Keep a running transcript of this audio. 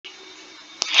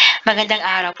Magandang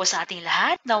araw po sa ating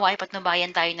lahat. Nawa'y patnubayan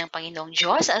tayo ng Panginoong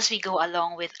Diyos as we go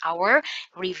along with our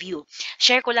review.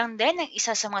 Share ko lang din ang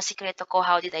isa sa mga sikreto ko,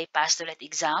 how did I pass the LET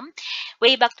exam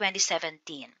way back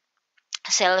 2017.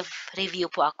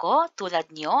 Self-review po ako tulad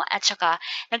nyo at saka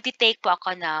nagtitake po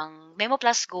ako ng Memo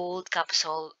Plus Gold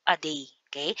capsule a day.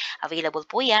 Okay? Available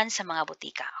po yan sa mga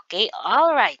butika. Okay?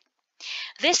 Alright.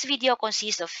 This video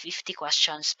consists of 50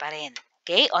 questions pa rin.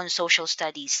 Okay, on social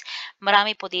studies.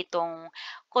 Marami po ditong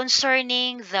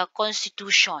concerning the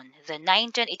Constitution, the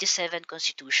 1987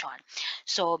 Constitution.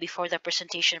 So, before the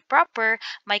presentation proper,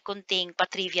 may kunting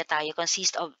patrivia tayo.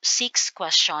 Consist of 6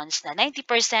 questions na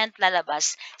 90%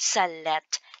 lalabas sa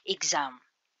LET exam.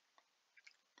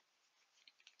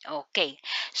 Okay,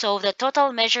 so the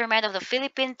total measurement of the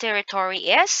Philippine territory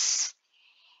is,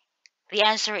 the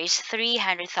answer is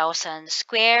 300,000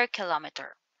 square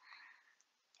kilometer.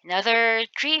 Another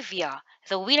trivia,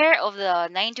 the winner of the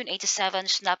 1987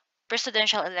 snap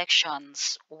presidential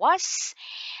elections was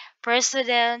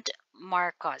President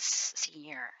Marcos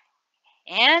Sr.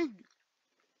 And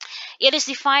it is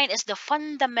defined as the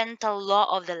fundamental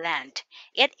law of the land.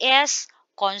 It is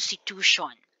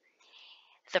Constitution.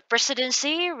 The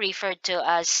presidency referred to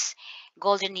as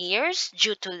golden years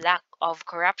due to lack of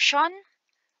corruption.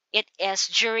 It is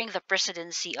during the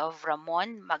presidency of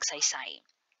Ramon Magsaysay.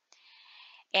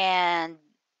 And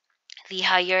the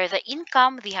higher the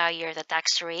income, the higher the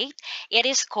tax rate. It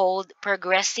is called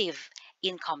progressive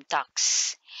income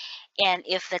tax. And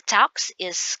if the tax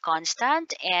is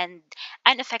constant and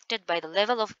unaffected by the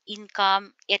level of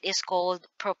income, it is called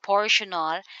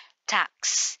proportional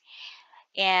tax.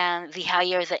 And the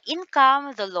higher the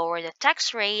income, the lower the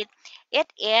tax rate. It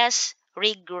is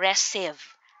regressive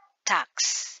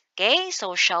tax. Okay,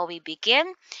 so shall we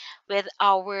begin with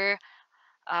our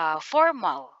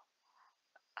formal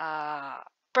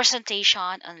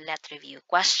presentation on LET review.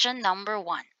 Question number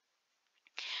 1.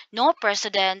 No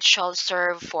president shall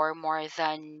serve for more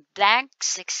than blank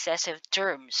successive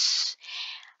terms.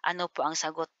 Ano po ang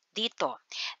sagot dito?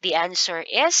 The answer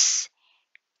is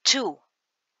 2.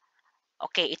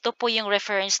 Okay, ito po yung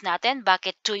reference natin.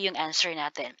 Bakit 2 yung answer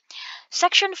natin?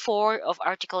 Section 4 of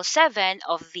Article 7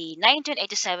 of the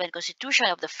 1987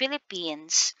 Constitution of the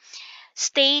Philippines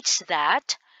states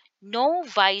that no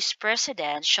vice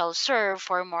president shall serve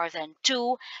for more than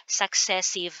 2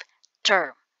 successive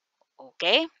terms.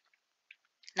 Okay?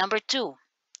 Number 2,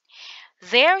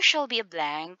 there shall be a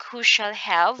blank who shall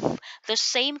have the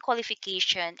same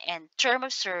qualification and term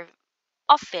of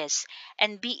office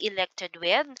and be elected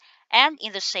with and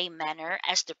in the same manner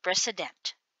as the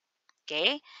president.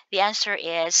 Okay? The answer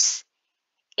is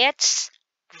it's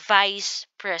vice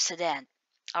president.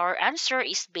 Our answer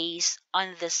is based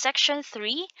on the Section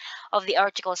 3 of the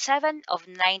Article 7 of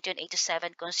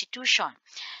 1987 Constitution.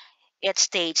 It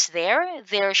states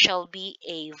there shall be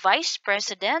a vice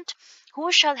president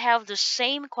who shall have the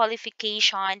same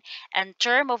qualification and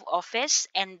term of office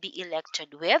and be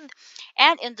elected with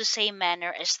and in the same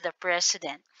manner as the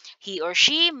president. He or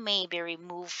she may be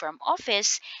removed from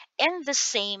office in the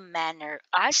same manner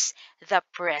as the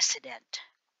president.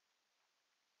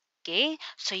 Okay?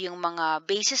 So, yung mga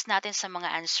basis natin sa mga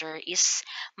answer is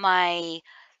may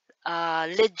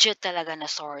legit talaga na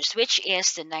source, which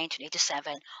is the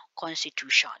 1987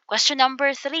 Constitution. Question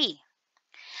number 3.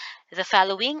 The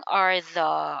following are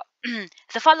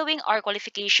the following are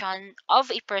qualification of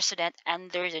a president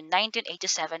under the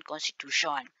 1987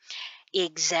 Constitution.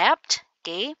 Except,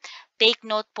 okay? Take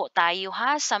note po tayo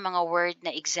ha sa mga word na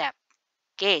except.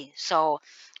 Okay, so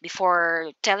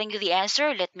before telling you the answer,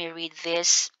 let me read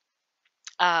this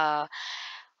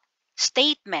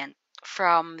statement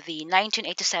from the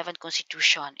 1987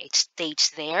 Constitution. It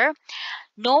states there,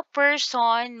 no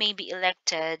person may be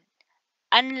elected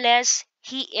unless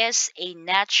he is a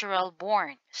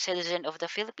natural-born citizen of the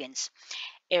Philippines,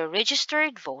 a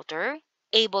registered voter,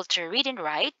 able to read and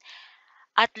write,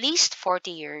 at least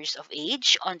 40 years of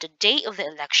age on the day of the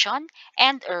election,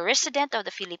 and a resident of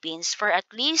the Philippines for at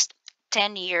least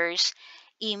 10 years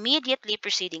immediately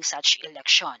preceding such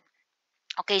election.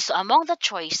 Okay, so among the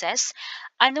choices,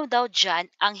 ano daw dyan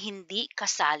ang hindi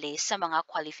kasali sa mga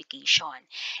qualification?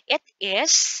 It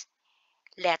is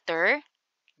letter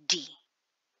D.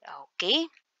 Okay,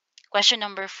 question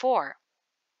number 4.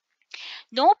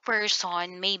 No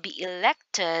person may be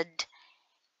elected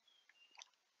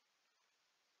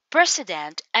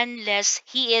president unless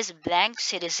he is blank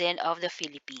citizen of the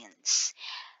Philippines.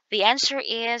 The answer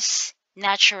is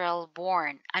natural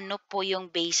born. Ano po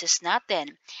yung basis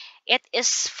natin? It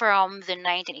is from the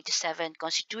 1987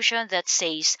 Constitution that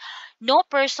says No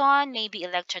person may be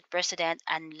elected president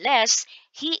unless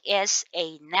he is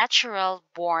a natural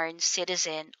born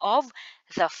citizen of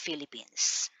the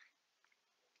Philippines.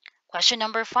 Question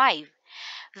number 5.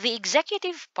 The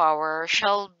executive power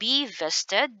shall be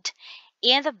vested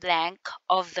in the blank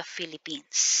of the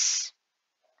Philippines.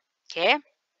 Okay?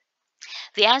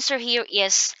 The answer here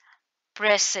is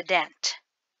president.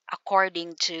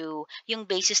 According to yung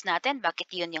basis natin, bakit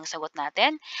yun yung sagot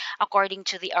natin? According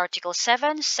to the Article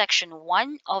 7, Section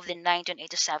 1 of the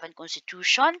 1987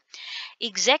 Constitution,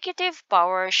 executive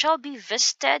power shall be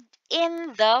vested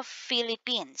in the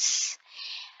Philippines.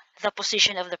 The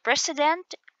position of the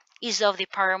president is of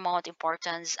the paramount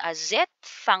importance as it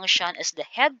functions as the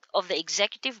head of the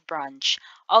executive branch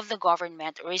of the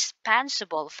government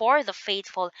responsible for the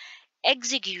faithful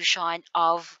execution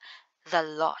of the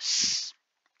laws.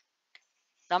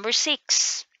 Number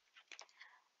 6.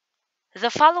 The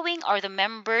following are the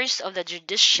members of the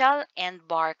Judicial and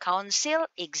Bar Council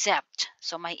except.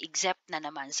 So may except na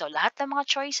naman. So lahat ng mga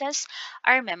choices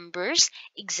are members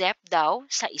except daw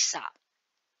sa isa.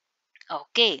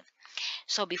 Okay.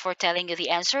 So before telling you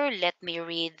the answer, let me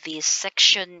read the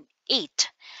section 8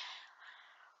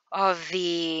 of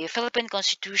the Philippine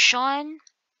Constitution.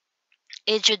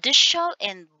 A judicial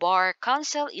and bar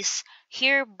council is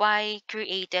hereby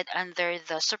created under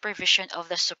the supervision of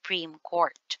the Supreme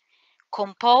Court,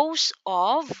 composed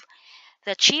of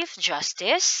the Chief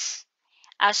Justice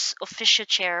as official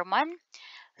chairman,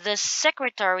 the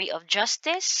Secretary of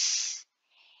Justice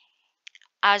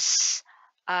as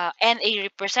and a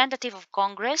representative of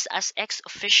Congress as ex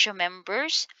officio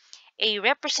members, a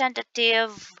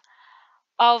representative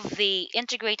of the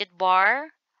integrated bar,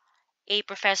 a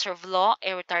professor of law,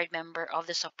 a retired member of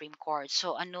the Supreme Court.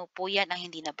 So ano po yan ang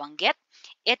hindi nabanggit?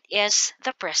 It is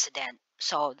the President.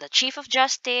 So the Chief of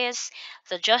Justice,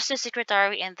 the Justice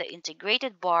Secretary, and the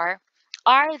integrated bar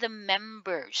are the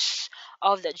members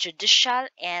of the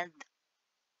Judicial and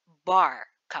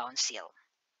Bar Council.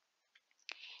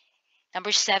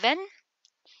 Number 7,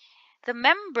 the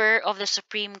member of the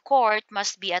Supreme Court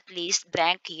must be at least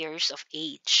blank years of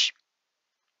age.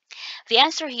 The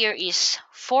answer here is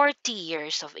 40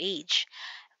 years of age.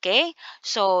 Okay,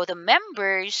 so the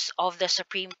members of the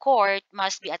Supreme Court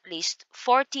must be at least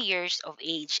 40 years of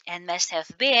age and must have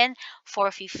been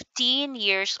for 15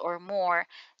 years or more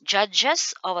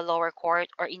judges of a lower court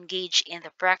or engaged in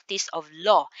the practice of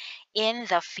law in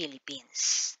the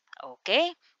Philippines.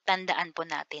 Okay, tandaan po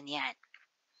natin yan.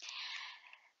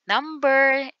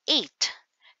 Number 8.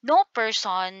 No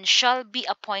person shall be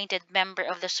appointed member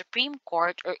of the Supreme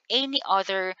Court or any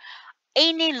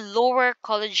lower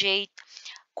collegiate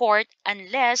court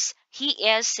unless he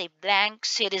is a blank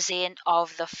citizen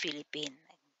of the Philippines.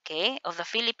 Okay, of the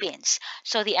Philippines.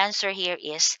 So the answer here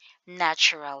is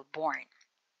natural born.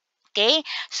 Okay,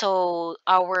 so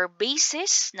our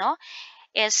basis, no,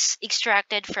 is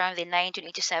extracted from the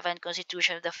 1987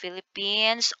 Constitution of the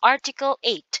Philippines, Article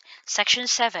 8, Section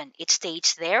 7. It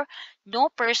states there, no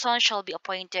person shall be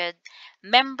appointed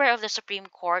member of the Supreme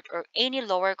Court or any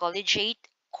lower collegiate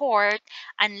court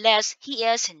unless he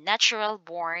is a natural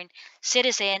born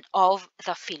citizen of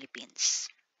the Philippines.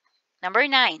 Number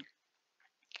 9,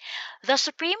 the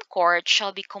Supreme Court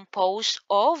shall be composed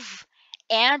of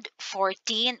and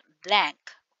 14 blank.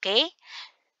 Okay?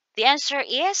 The answer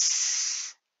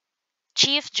is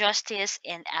Chief Justice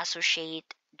and Associate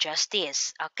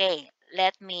Justice. Okay,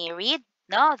 let me read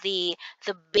no the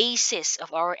basis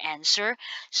of our answer.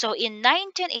 So in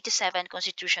 1987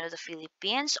 Constitution of the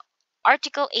Philippines,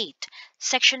 Article 8,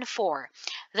 Section 4,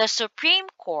 the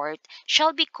Supreme Court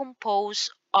shall be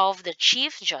composed of the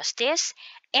Chief Justice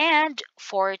and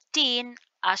 14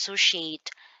 Associate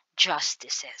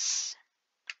Justices.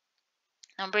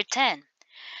 Number 10.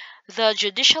 The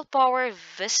judicial power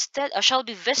shall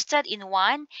be vested in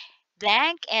one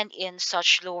blank and in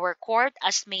such lower court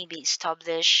as may be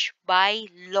established by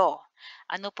law.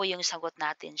 Ano po yung sagot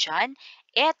natin dyan?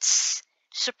 It's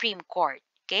Supreme Court.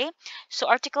 Okay? So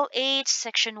Article 8,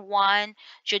 Section 1,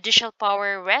 judicial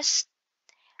power rests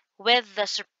with the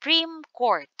Supreme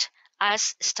Court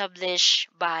as established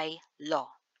by law.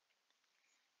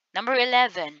 Number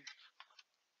 11.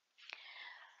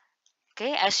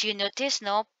 Okay, as you notice,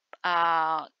 no,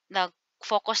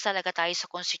 nag-focus talaga tayo sa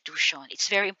Constitution. It's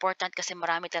very important kasi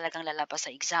marami talagang lalabas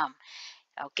sa exam.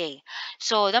 Okay,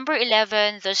 so number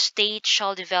 11, the state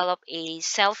shall develop a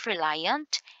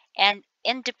self-reliant and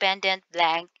independent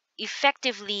blank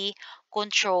effectively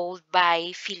controlled by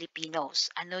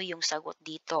Filipinos. Ano yung sagot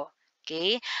dito?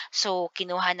 Okay, so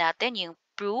kinuha natin yung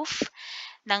proof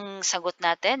ng sagot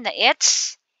natin na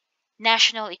it's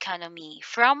national economy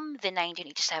from the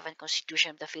 1987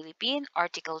 Constitution of the Philippines,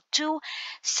 Article 2,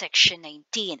 Section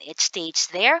 19. It states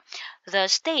there, the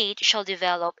state shall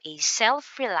develop a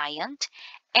self-reliant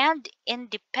and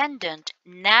independent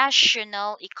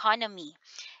national economy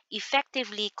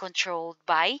effectively controlled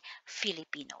by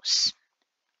Filipinos.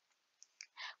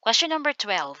 Question number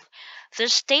 12. The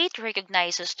state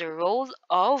recognizes the role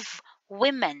of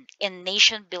women in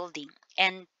nation building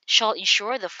and shall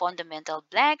ensure the fundamental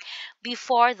blank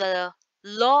before the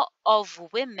law of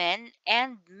women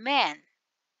and men.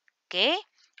 Okay?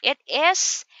 It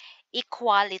is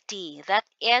equality. That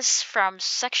is from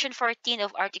Section 14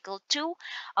 of Article 2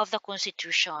 of the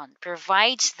Constitution.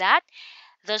 Provides that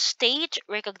the state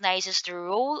recognizes the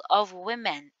role of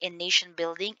women in nation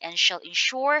building and shall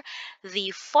ensure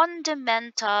the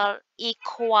fundamental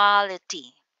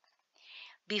equality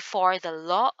before the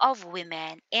law of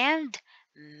women and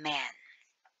men.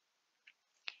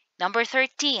 Number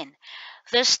 13.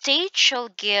 The state shall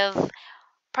give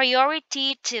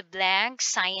priority to blank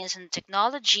science and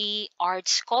technology,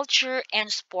 arts, culture,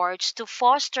 and sports to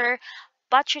foster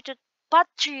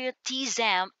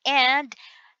patriotism and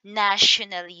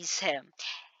nationalism.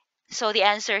 So the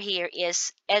answer here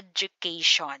is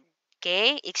education.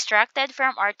 Okay, extracted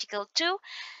from Article 2,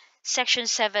 Section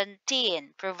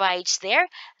 17 provides there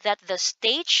that the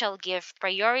state shall give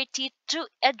priority to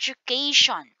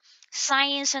education,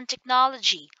 science and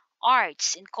technology,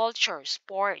 arts and culture,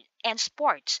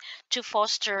 sports to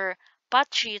foster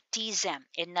patriotism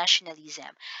and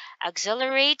nationalism,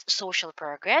 accelerate social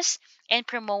progress, and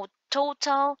promote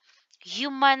total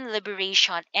human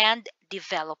liberation and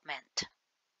development.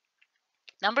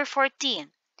 Number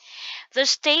 14. The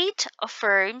state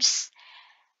affirms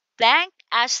blank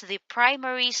as the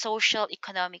primary social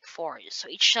economic force. So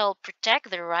it shall protect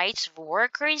the rights of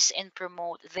workers and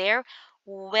promote their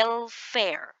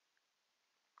welfare.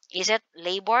 Is it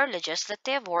labor,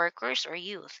 legislative, workers, or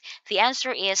youth? The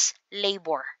answer is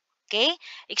labor. Okay?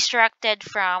 Extracted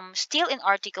from still in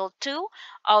Article 2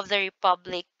 of the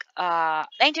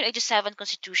 1987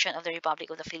 Constitution of the Republic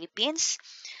of the Philippines.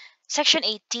 Section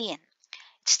 18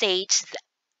 states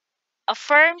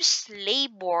affirms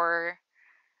labor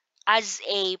as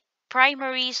a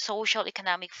primary social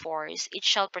economic force. It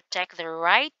shall protect the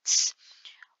rights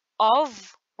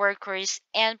of workers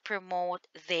and promote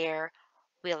their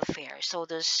welfare. So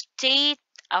the state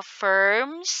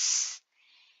affirms,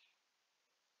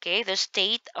 okay, the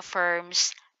state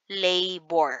affirms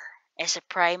labor as a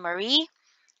primary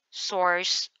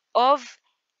source of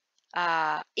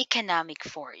economic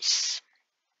force.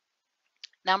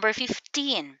 Number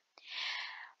 15.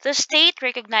 The state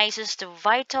recognizes the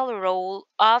vital role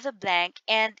of the blank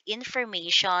and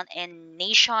information in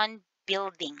nation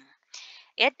building.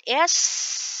 It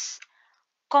is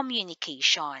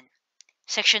communication.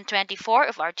 Section 24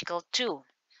 of Article 2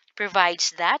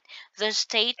 provides that the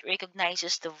state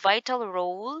recognizes the vital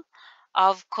role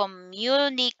of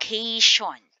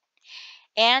communication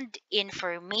and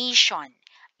information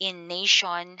in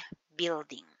nation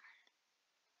building.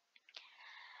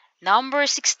 Number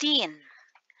 16.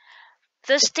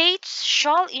 The state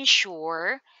shall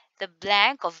ensure the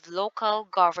blank of local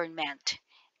government.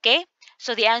 Okay?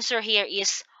 So the answer here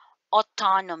is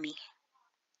autonomy.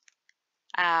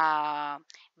 Uh,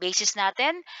 Basis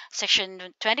natin,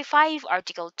 Section 25,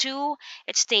 Article 2,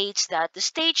 it states that the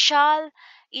state shall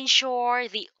ensure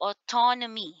the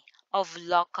autonomy of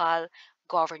local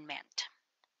government.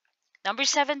 Number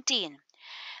 17.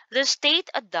 The state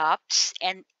adopts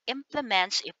and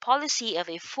implements a policy of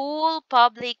a full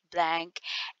public blank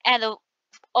and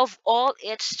of all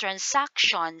its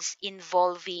transactions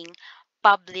involving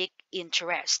public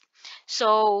interest.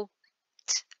 So,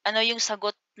 ano yung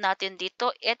sagot natin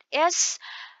dito? It is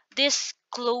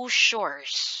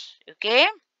disclosures. Okay?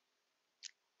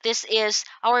 This is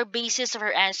our basis of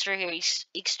our answer here is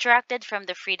extracted from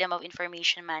the Freedom of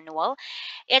Information Manual.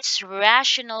 Its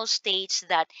rationale states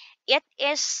that it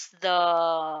is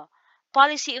the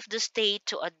policy of the state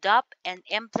to adopt and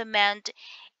implement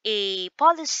a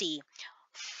policy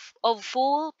of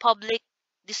full public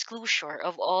disclosure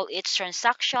of all its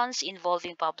transactions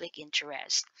involving public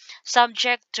interest,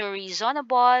 subject to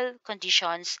reasonable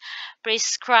conditions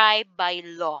prescribed by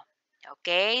law.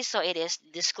 Okay, so it is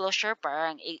disclosure,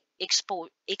 parang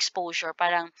exposure,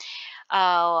 parang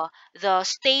the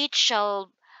state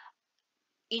shall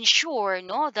ensure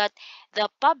no that the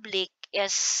public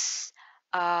is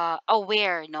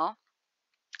aware no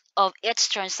of its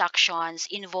transactions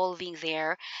involving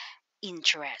their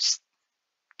interest.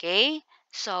 Okay?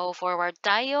 So, forward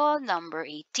tayo. Number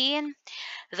 18.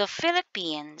 The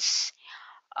Philippines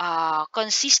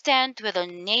consistent with the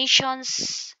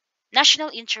nation's national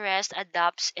interest,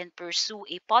 adopts and pursue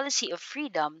a policy of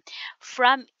freedom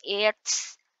from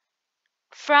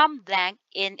blank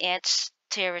in its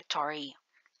territory.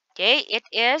 Okay, it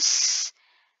is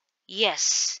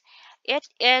yes. It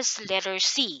is letter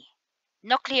C.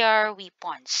 Nuclear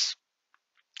weapons.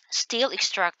 Still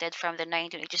extracted from the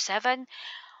 1987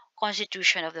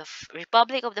 Constitution of the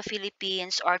Republic of the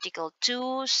Philippines, Article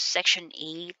 2, Section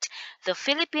 8, the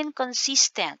Philippine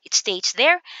consistent. It states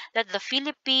there that the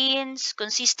Philippines,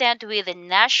 consistent with the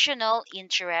national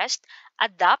interest,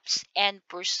 adopts and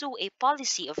pursue a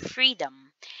policy of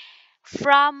freedom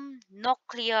from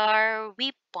nuclear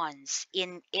weapons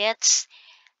in its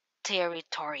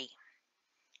territory.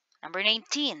 Number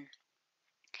 19.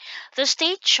 The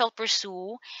state shall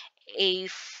pursue a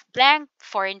blank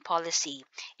foreign policy.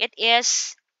 It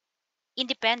is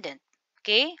independent.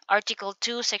 Okay? Article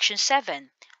 2, Section 7.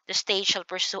 The state shall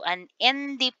pursue an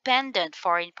independent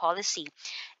foreign policy.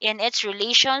 In its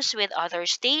relations with other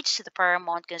states, the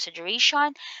paramount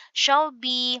consideration shall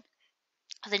be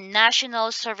the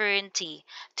national sovereignty,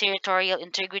 territorial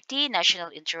integrity,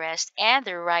 national interest, and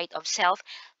the right of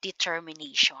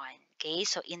self-determination. Okay,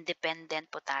 so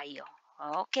independent po tayo.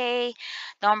 Okay.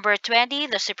 Number 20,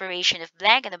 the separation of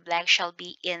blank and the blank shall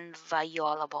be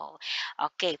inviolable.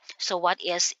 Okay, so what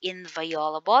is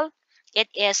inviolable? It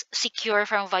is secure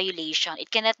from violation.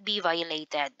 It cannot be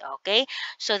violated. Okay,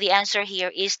 so the answer here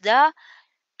is the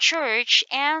church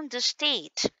and the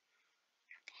state.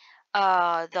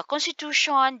 The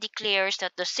Constitution declares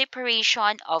that the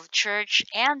separation of church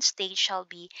and state shall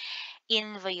be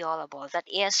inviolable. That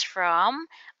is from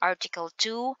Article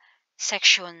 2,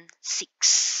 Section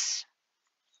 6.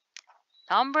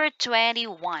 Number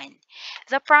 21.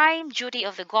 The prime duty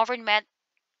of the government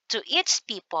to its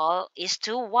people is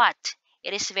to what?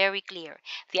 It is very clear.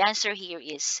 The answer here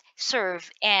is serve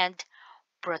and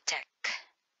protect.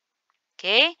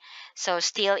 Okay, so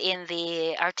still in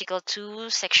the Article 2,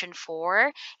 Section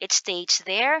 4, it states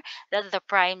there that the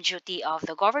prime duty of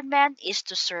the government is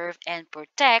to serve and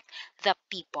protect the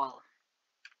people.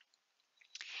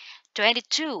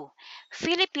 22.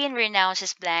 Philippine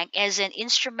renounces blank as an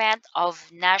instrument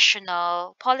of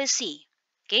national policy.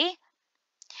 Okay,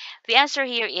 the answer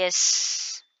here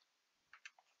is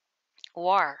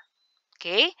war.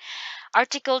 Okay,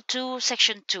 Article 2,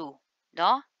 Section 2.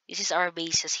 No? This is our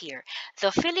basis here.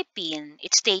 The Philippine,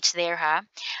 it states there,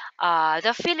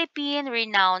 the Philippine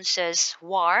renounces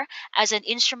war as an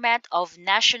instrument of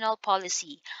national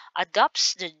policy,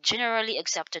 adopts the generally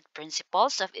accepted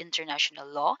principles of international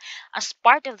law as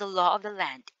part of the law of the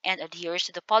land, and adheres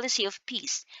to the policy of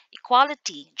peace,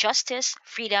 equality, justice,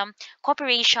 freedom,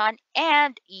 cooperation,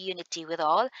 and unity with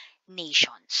all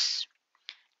nations.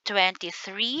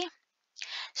 23.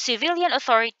 Civilian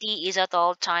authority is at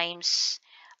all times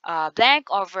blank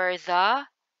over the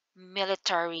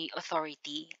military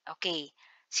authority. Okay.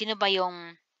 Sino ba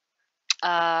yung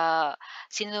uh,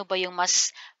 sino ba yung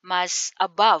mas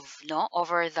above no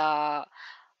over the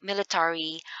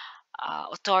military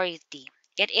authority?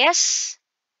 It is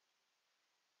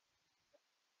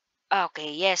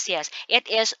okay, yes, yes. It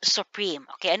is supreme.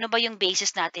 Okay, ano ba yung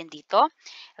basis natin dito?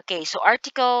 Okay, so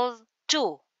Article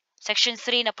 2, Section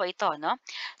 3 na po ito, no?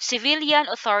 Civilian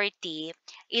authority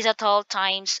is at all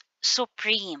times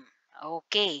supreme.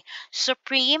 Okay,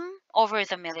 supreme over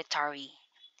the military.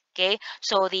 Okay,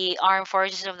 so the Armed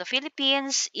Forces of the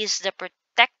Philippines is the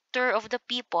protector of the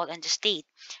people and the state.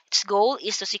 Its goal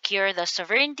is to secure the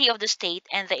sovereignty of the state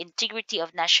and the integrity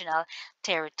of national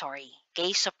territory.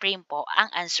 Okay, supreme po ang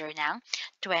answer ng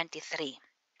 23.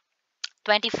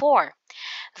 24.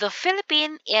 The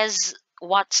Philippine is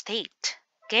what state?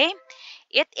 Okay,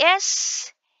 it is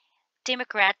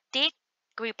Democratic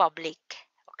Republic.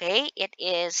 Okay, it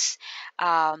is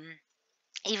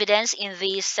evidence in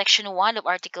the section 1 of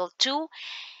Article 2.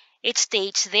 It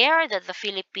states there that the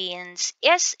Philippines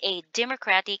is a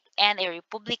democratic and a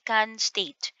republican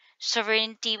state.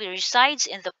 Sovereignty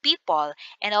resides in the people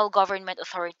and all government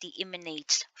authority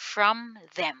emanates from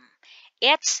them.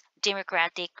 It's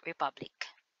democratic republic.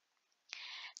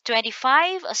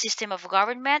 25. A system of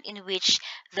government in which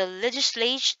the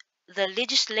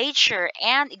legislature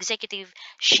and executive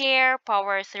share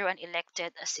power through an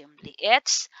elected assembly.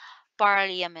 It's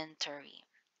parliamentary.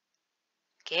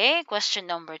 Okay, question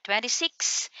number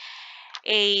 26.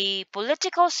 A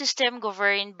political system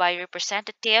governed by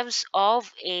representatives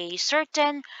of a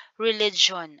certain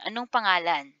religion. Anong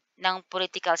pangalan ng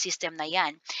political system na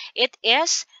yan? It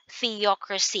is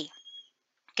theocracy.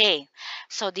 Okay,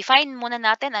 so define muna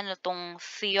natin ano tong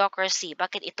theocracy.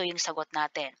 Bakit ito yung sagot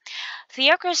natin?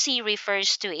 Theocracy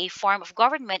refers to a form of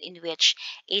government in which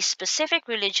a specific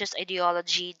religious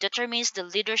ideology determines the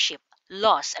leadership,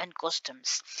 laws, and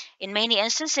customs. In many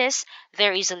instances,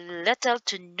 there is little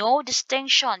to no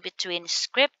distinction between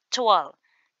scriptural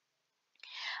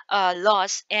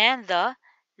laws and the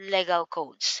legal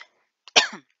codes.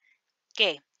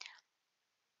 Okay,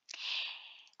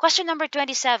 question number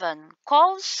 27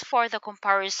 calls for the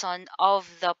comparison of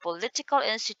the political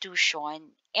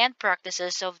institution and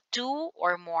practices of two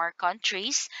or more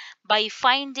countries by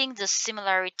finding the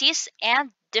similarities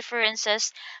and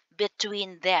differences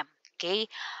between them. Okay?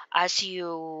 As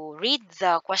you read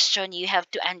the question, you have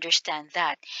to understand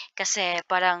that. Kasi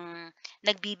parang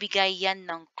nagbibigay yan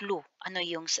ng clue ano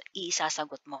yung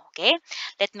isasagot mo. Okay?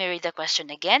 Let me read the question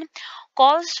again.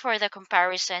 Calls for the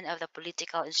comparison of the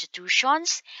political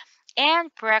institutions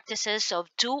and practices of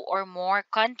two or more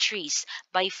countries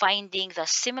by finding the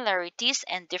similarities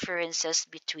and differences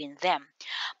between them.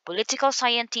 Political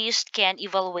scientists can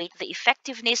evaluate the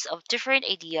effectiveness of different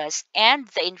ideas and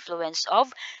the influence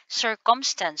of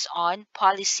circumstance on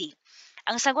policy.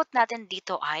 Ang sagot natin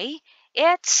dito ay,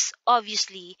 it's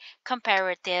obviously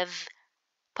comparative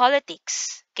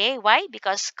politics. Okay, why?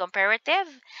 Because comparative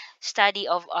study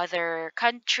of other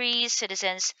countries,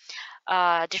 citizens,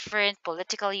 different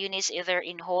political units, either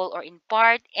in whole or in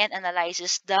part, and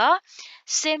analyzes the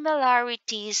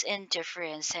similarities and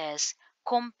differences.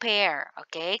 Compare,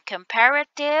 okay?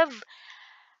 Comparative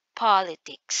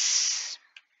politics.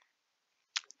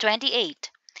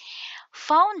 28.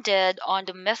 Founded on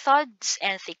the methods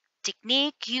and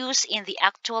technique used in the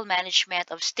actual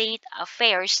management of state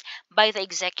affairs by the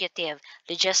executive,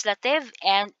 legislative,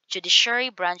 and judiciary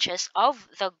branches of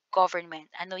the government.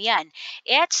 Ano yan?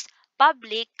 It's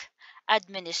public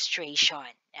administration.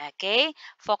 Okay?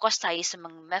 Focus tayo sa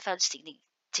mga methods,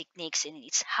 techniques, and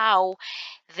it's how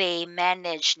they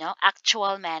manage, no?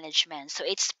 Actual management. So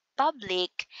it's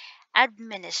public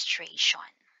administration.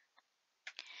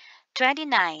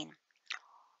 29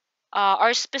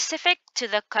 are specific to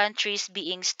the countries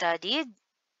being studied.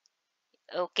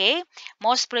 Okay,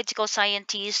 most political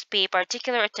scientists pay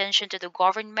particular attention to the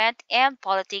government and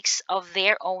politics of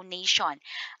their own nation,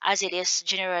 as it is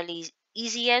generally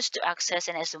easiest to access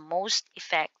and has the most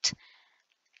effect.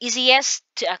 Easiest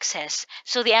to access.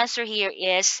 So the answer here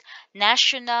is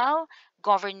national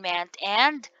government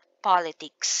and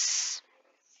politics.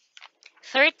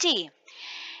 30.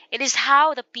 It is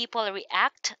how the people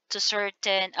react to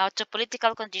certain to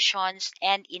political conditions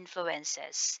and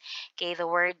influences. Okay,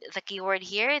 the keyword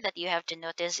here that you have to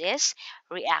notice is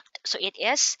react. So it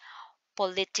is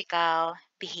political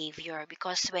behavior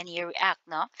because when you react,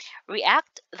 no,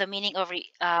 react. The meaning of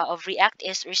react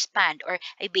is respond or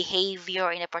a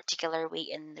behavior in a particular way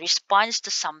in response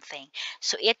to something.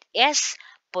 So it is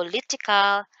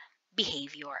political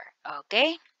behavior.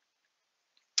 Okay.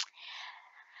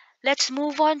 Let's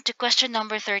move on to question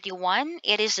number 31.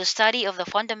 It is the study of the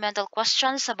fundamental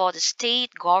questions about the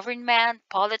state, government,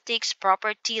 politics,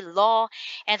 property, law,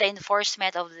 and the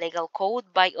enforcement of legal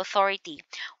code by authority.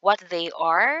 What they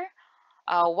are,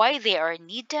 why they are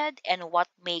needed, and what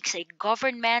makes a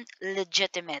government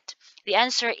legitimate. The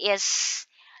answer is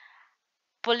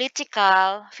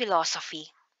political philosophy.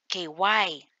 Okay,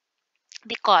 why?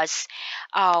 Because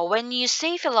when you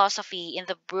say philosophy in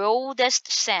the broadest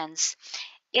sense,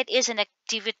 it is an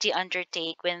activity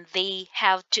undertake when they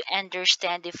have to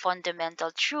understand the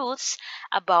fundamental truths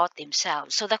about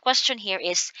themselves. So the question here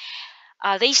is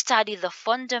they study the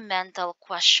fundamental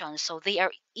questions, so they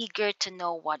are eager to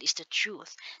know what is the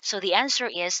truth. So the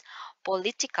answer is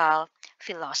political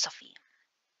philosophy.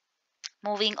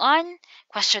 Moving on,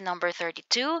 question number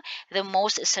 32. The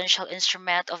most essential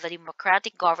instrument of the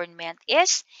democratic government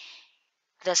is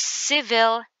the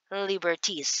civil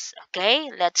liberties.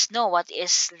 Okay, let's know what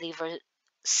is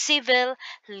civil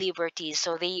liberties.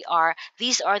 So these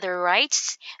are the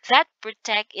rights that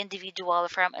protect individual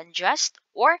from unjust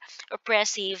or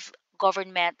oppressive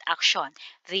government action.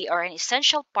 They are an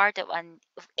essential part of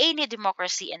any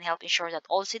democracy and help ensure that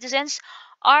all citizens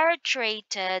are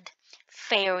treated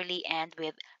fairly and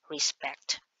with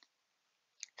respect.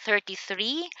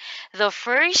 33. The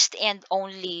first and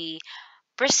only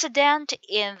president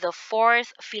in the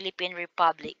Fourth Philippine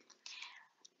Republic.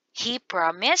 He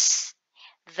promised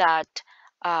that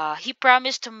he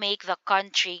promised to make the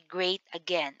country great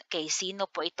again. Okay, sino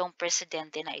po itong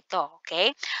presidente na ito?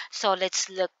 Okay, so let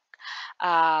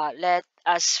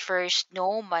us first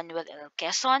know Manuel L.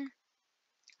 Quezon.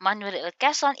 Manuel L.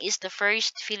 Quezon is the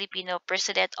first Filipino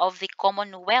president of the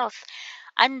Commonwealth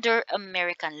under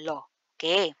American law.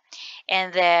 Okay.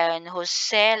 And then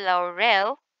Jose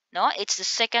Laurel, no, it's the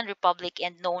second republic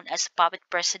and known as puppet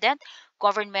president,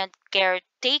 government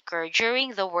caretaker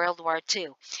during the World War II.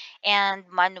 And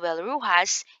Manuel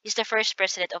Rojas is the first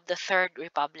president of the third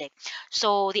republic.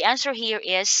 So the answer here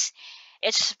is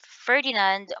it's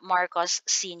Ferdinand Marcos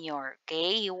Sr.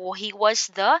 Okay, he was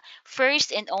the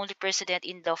first and only president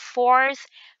in the fourth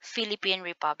Philippine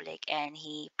Republic, and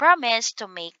he promised to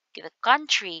make the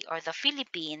country or the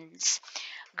Philippines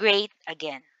great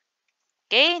again.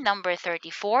 Okay, number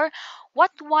 34.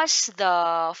 What was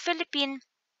the Philippine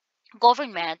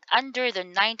government under the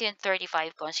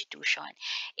 1935 Constitution?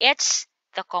 It's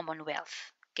the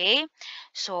Commonwealth. Okay,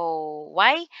 so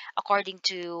why? According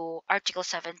to Article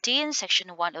 17,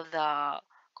 Section 1 of the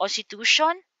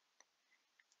Constitution,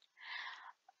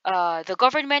 the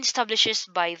government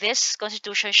established by this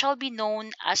constitution shall be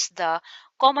known as the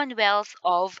Commonwealth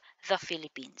of the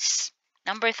Philippines.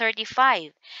 Number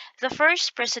 35, the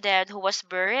first president who was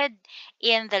buried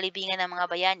in the libingan ng mga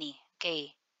bayani.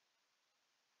 Okay.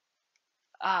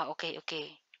 Okay,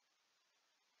 okay.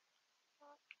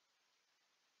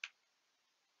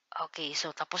 Okay, so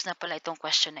tapos na pala itong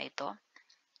question na ito.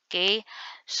 Okay,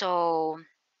 so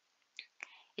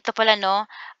ito pala no,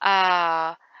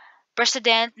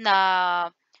 president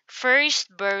na first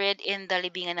buried in the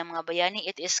libingan ng mga bayani,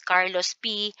 it is Carlos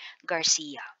P.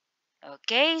 Garcia.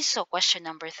 Okay, so question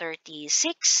number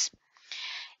 36.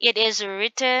 It is a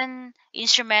written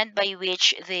instrument by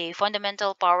which the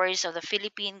fundamental powers of the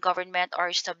Philippine government are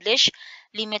established,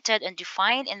 limited, and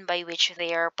defined, and by which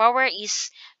their power is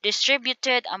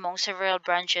distributed among several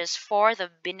branches for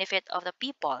the benefit of the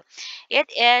people.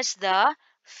 It is the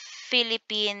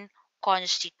Philippine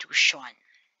Constitution.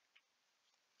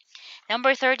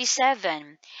 Number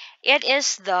 37. It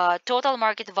is the total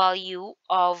market value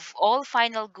of all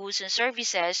final goods and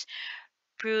services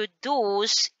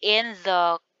produced in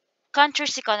the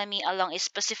country's economy along a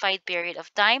specified period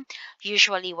of time,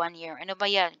 usually 1 year. Ano ba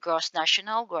yan? Gross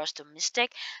national, gross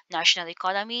domestic, national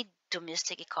economy,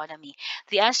 domestic economy.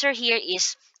 The answer here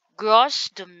is gross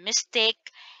domestic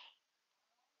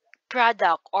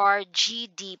product or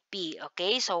GDP.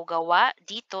 Okay? So, gawa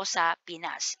dito sa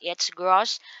Pinas. It's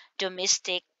gross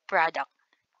domestic product.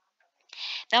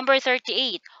 Number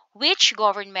 38. Which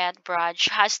government branch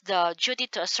has the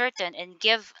duty to ascertain and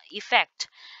give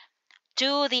effect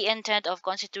to the intent of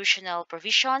constitutional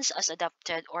provisions as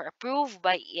adopted or approved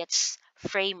by its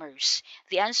framers?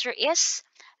 The answer is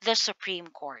the Supreme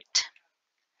Court.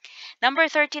 Number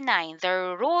 39.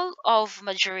 The rule of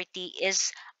majority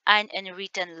is an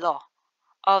unwritten law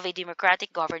of a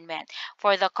democratic government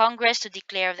for the Congress to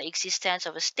declare the existence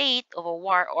of a state of a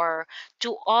war or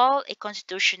to all a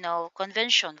constitutional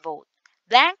convention vote.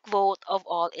 Blank vote of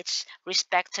all its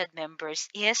respected members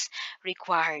is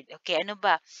required. Okay, ano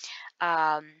ba?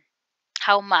 Um,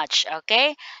 how much?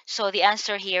 Okay, so the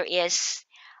answer here is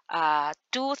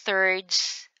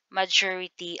two-thirds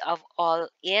majority of all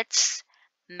its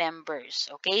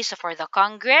members. Okay, so for the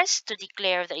Congress to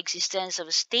declare the existence of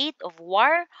a state of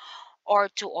war or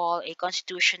to all a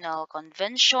constitutional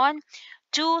convention,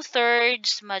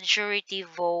 two-thirds majority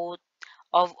vote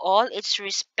of all its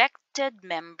respected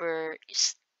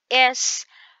members is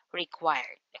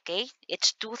required. Okay,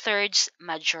 it's two-thirds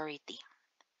majority.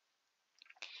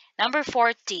 Number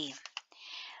 40.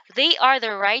 They are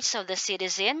the rights of the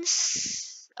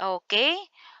citizens, okay,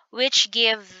 which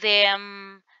give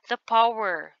them the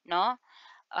power, no?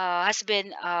 Has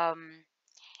been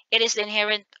it is the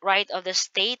inherent right of the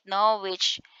state, no,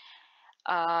 which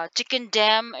to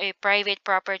condemn a private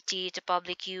property to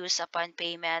public use upon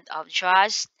payment of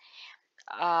just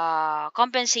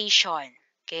compensation.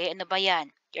 Okay, ano ba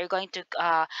yan? You're going to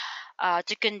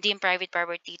condemn private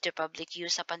property to public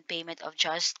use upon payment of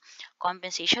just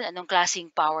compensation. Anong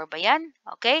klaseng power ba yan?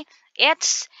 Okay,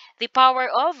 it's the power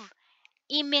of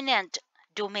eminent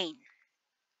domain.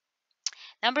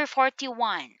 Number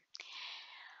 41.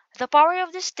 The power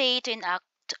of the state to enact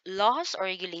laws or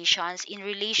regulations in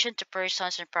relation to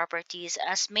persons and properties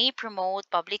as may promote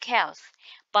public health,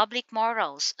 public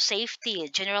morals, safety,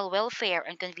 general welfare,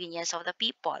 and convenience of the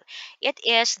people. It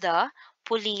is the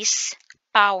police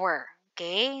power.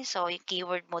 Okay? So, yung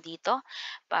keyword mo dito,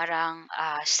 parang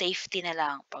safety na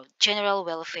lang. General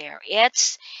welfare.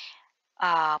 It's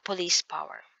police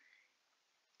power.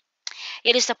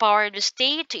 It is the power of the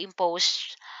state to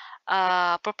impose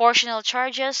proportional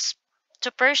charges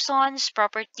to persons,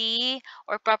 property,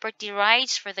 or property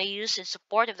rights for the use and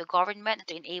support of the government and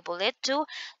to enable it to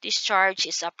discharge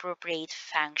its appropriate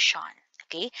function.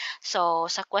 Okay? So,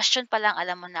 sa question pa lang,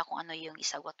 alam mo na kung ano yung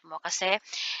isagot mo. Kasi,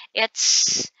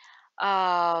 it's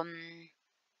um,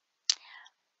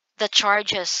 the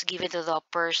charges given to the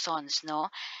persons, no,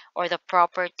 or the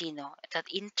property, no, that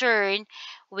in turn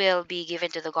will be given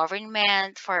to the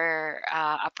government for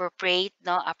appropriate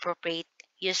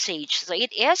usage. So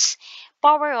it is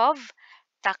power of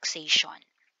taxation.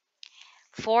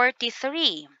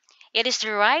 43. It is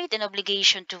the right and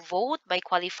obligation to vote by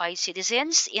qualified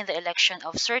citizens in the election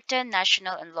of certain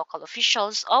national and local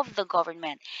officials of the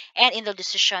government and in the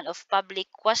decision of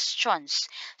public questions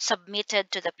submitted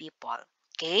to the people.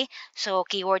 Okay? So,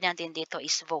 keyword natin dito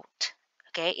is vote.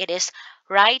 Okay? It is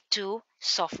right to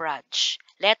suffrage.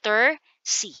 Letter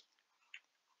C.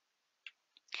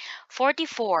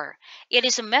 44. It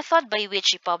is a method by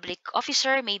which a public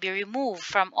officer may be removed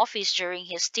from office during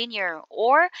his tenure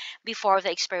or before the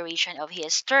expiration of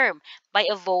his term by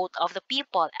a vote of the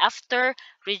people after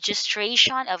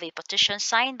registration of a petition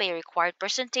signed by a required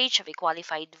percentage of a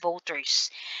qualified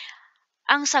voters.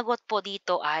 Ang sagot po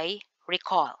dito ay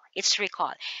recall. It's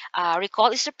recall.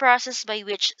 Recall is the process by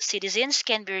which citizens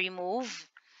can be removed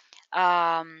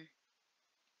um,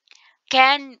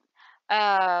 can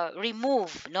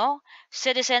remove, no,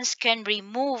 citizens can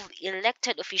remove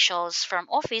elected officials from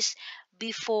office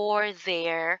before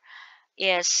there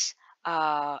is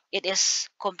it is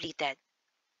completed.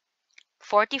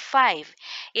 45.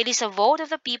 It is a vote of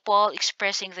the people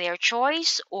expressing their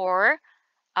choice for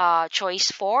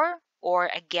or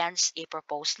against a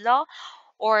proposed law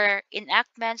or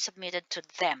enactment submitted to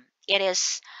them. It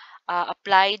is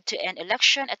applied to an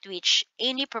election at which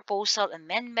any proposal,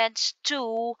 amendments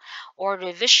to, or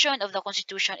revision of the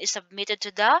Constitution is submitted to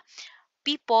the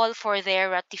people for their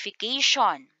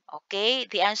ratification. Okay,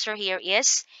 the answer here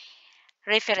is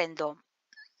referendum.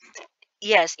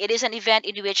 Yes, it is an event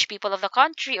in which people of the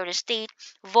country or the state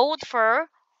vote for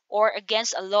or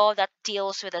against a law that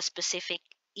deals with a specific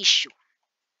issue.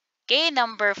 Okay,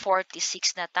 number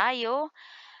 46 na tayo.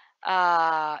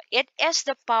 It is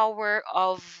the power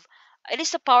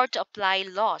to apply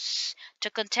laws, to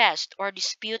contest or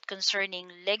dispute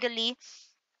concerning legally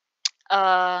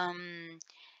um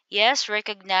yes,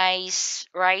 recognize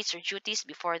rights or duties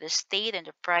before the state and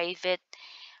the private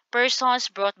persons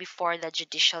brought before the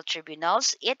judicial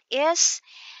tribunals. It is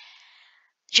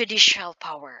judicial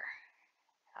power.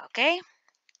 Okay.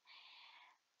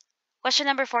 Question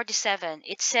number 47.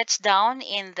 It sets down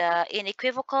in the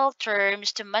unequivocal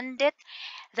terms to mandate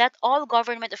that all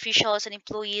government officials and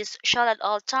employees shall at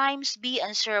all times be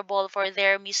answerable for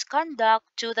their misconduct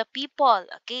to the people.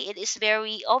 Okay, it is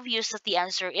very obvious that the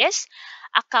answer is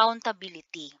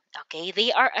accountability. Okay,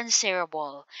 they are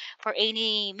answerable for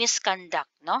any misconduct,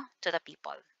 no, to the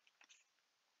people.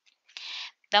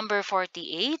 Number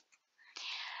 48.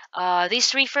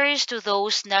 This refers to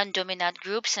those non-dominant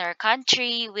groups in our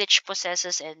country which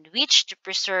possesses and wish to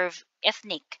preserve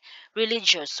ethnic,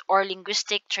 religious, or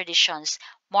linguistic traditions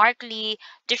markedly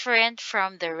different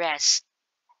from the rest.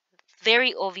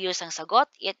 Very obvious ang sagot.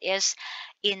 It is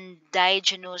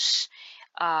indigenous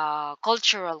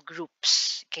cultural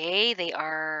groups. Okay, they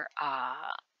are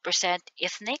present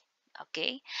ethnic.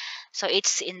 Okay, so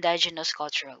it's indigenous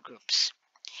cultural groups.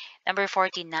 Number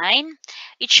 49,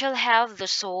 it shall have the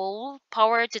sole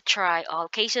power to try all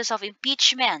cases of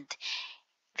impeachment.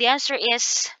 The answer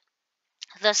is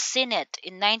the Senate.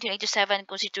 In 1987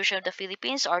 Constitution of the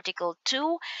Philippines, Article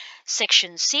 2,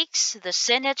 Section 6, the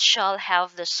Senate shall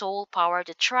have the sole power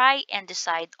to try and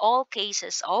decide all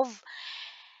cases of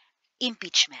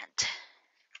impeachment.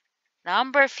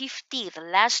 Number 50, the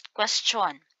last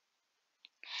question.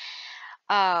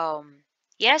 um,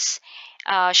 yes,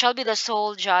 shall be the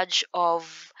sole judge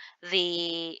of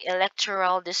the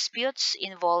electoral disputes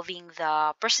involving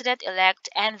the president-elect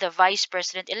and the vice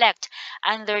president-elect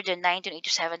under the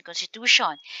 1987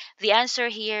 Constitution. The answer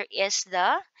here is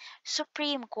the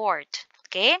Supreme Court.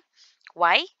 Okay?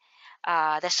 Why?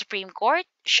 The Supreme Court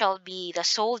shall be the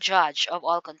sole judge of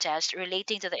all contests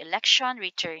relating to the election,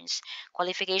 returns,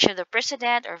 qualification of the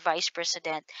president or vice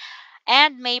president,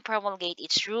 and may promulgate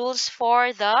its rules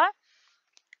for the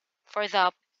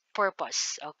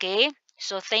purpose. Okay?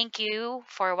 So thank you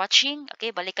for watching. Okay,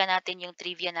 balikan natin yung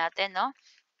trivia natin, no?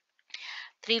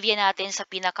 Trivia natin sa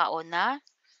pinakauna.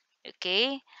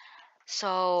 Okay?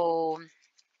 So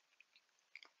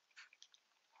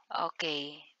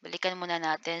okay, balikan muna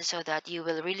natin so that you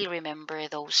will really remember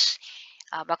those.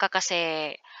 Baka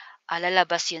kasi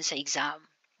lalabas yun sa exam.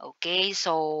 Okay?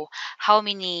 So how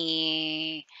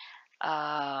many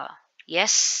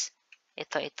yes?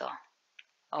 Ito.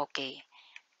 Okay.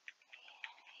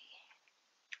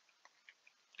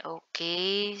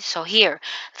 Okay, so here,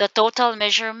 the total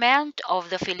measurement of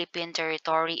the Philippine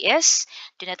territory is,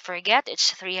 do not forget,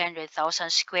 it's 300,000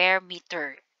 square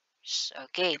meter.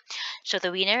 Okay, so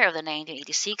the winner of the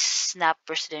 1986 snap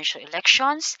presidential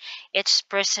elections, it's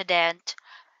President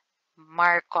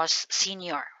Marcos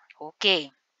Sr.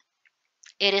 Okay,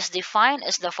 it is defined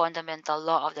as the fundamental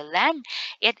law of the land.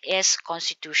 It is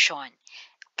constitution.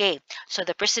 Okay, so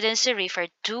the presidency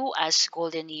referred to as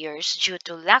golden years due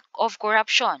to lack of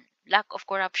corruption. Lack of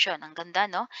corruption. Ang ganda,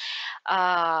 no?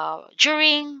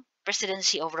 During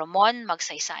presidency of Ramon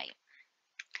Magsaysay.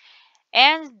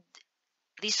 And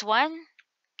this one,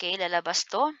 okay, lalabas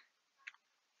to.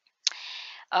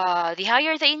 The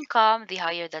higher the income, the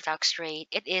higher the tax rate.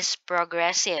 It is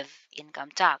progressive income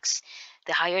tax.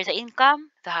 The higher the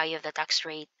income, the higher the tax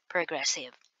rate.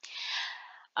 Progressive.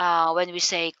 When we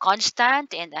say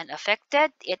constant and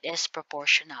unaffected, it is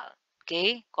proportional.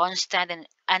 Okay, constant and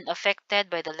unaffected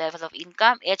by the level of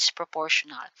income, it's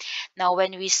proportional. Now,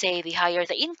 when we say the higher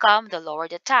the income, the lower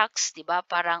the tax, di ba?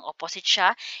 Parang opposite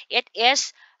siya. It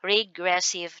is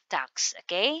regressive tax.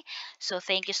 Okay, so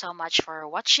thank you so much for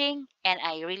watching, and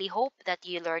I really hope that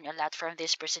you learn a lot from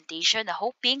this presentation.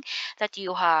 Hoping that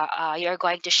you are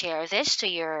going to share this to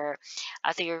your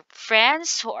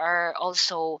friends who are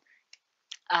also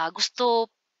gusto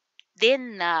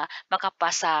din na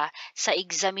makapasa sa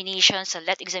examination, sa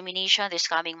LET examination this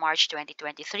coming March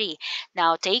 2023.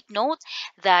 Now, take note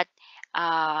that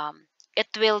it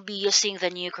will be using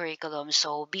the new curriculum.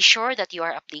 So be sure that you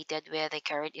are updated with the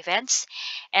current events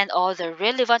and all the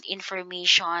relevant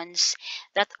informations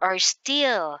that are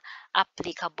still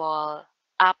applicable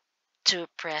up to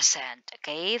present.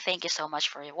 Okay, thank you so much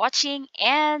for watching,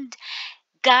 and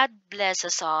God bless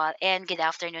us all, and good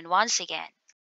afternoon once again.